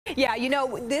Yeah,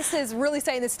 this is really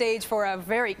setting the stage for a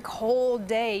very cold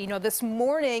day. This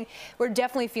morning, we're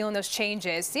definitely feeling those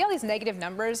changes. See all these negative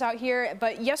numbers out here?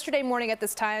 But yesterday morning at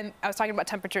this time, I was talking about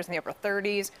temperatures in the upper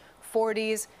 30s,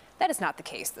 40s. That is not the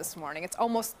case this morning. It's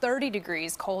almost 30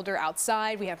 degrees colder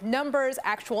outside. We have numbers,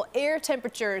 actual air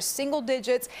temperatures, single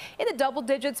digits, in the double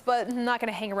digits, but not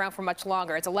going to hang around for much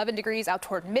longer. It's 11 degrees out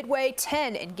toward Midway,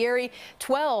 10 in Gary,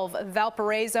 12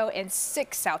 Valparaiso, and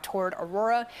 6 out toward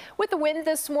Aurora. With the wind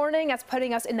this morning, that's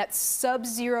putting us in that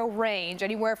sub-zero range,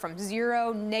 anywhere from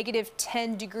 0,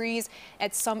 -10 degrees.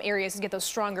 At some areas, you get those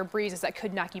stronger breezes that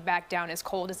could knock you back down as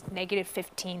cold as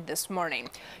 -15 this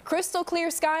morning. Crystal clear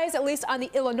skies, at least on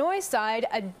the Illinois side.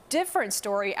 A different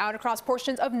story out across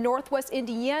portions of northwest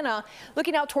Indiana,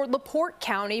 looking out toward LaPorte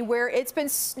County, where it's been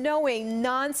snowing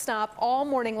nonstop all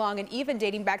morning long and even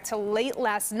dating back to late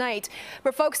last night.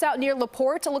 For folks out near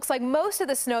LaPorte, it looks like most of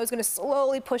the snow is going to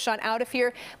slowly push on out of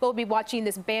here. We'll be watching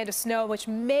this band of snow, which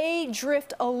may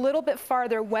drift a little bit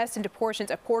farther west into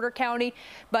portions of Porter County,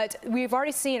 but we've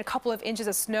already seen a couple of inches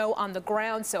of snow on the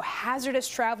ground, so hazardous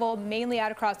travel mainly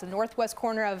out across the northwest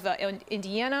corner of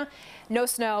Indiana. No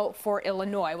snow for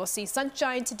Illinois. We'll see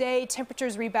sunshine today,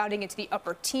 temperatures rebounding into the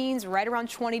upper teens, right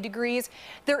around 20 degrees.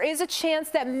 There is a chance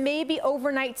that maybe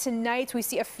overnight tonight we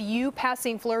see a few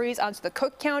passing flurries onto the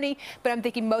Cook County, but I'm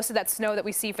thinking most of that snow that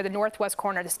we see for the northwest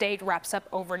corner of the state wraps up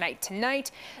overnight tonight.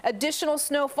 Additional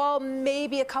snowfall,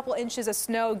 maybe a couple inches of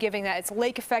snow, given that it's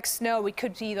lake effect snow. We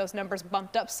could see those numbers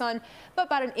bumped up some, but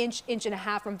about an inch and a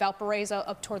half from Valparaiso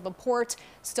up toward LaPorte.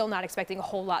 Still not expecting a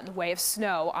whole lot in the way of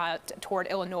snow toward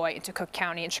Illinois into Cook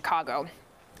County and Chicago.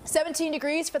 17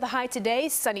 degrees for the high today,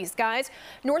 sunny skies,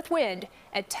 north wind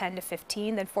at 10 to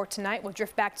 15. Then for tonight, we'll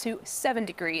drift back to 7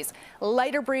 degrees.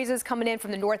 Lighter breezes coming in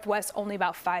from the northwest, only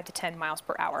about 5 to 10 miles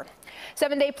per hour.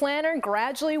 7-day planner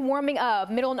gradually warming up,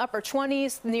 middle and upper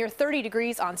 20s, near 30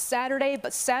 degrees on Saturday,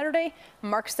 but Saturday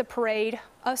marks the parade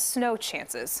of snow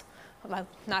chances.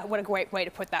 What a great way to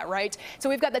put that, right? So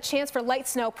we've got the chance for light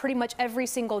snow pretty much every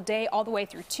single day all the way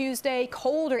through Tuesday.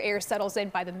 Colder air settles in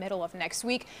by the middle of next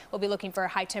week. We'll be looking for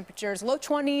high temperatures, low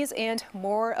 20s, and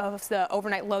more of the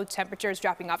overnight low temperatures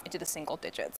dropping off into the single digits.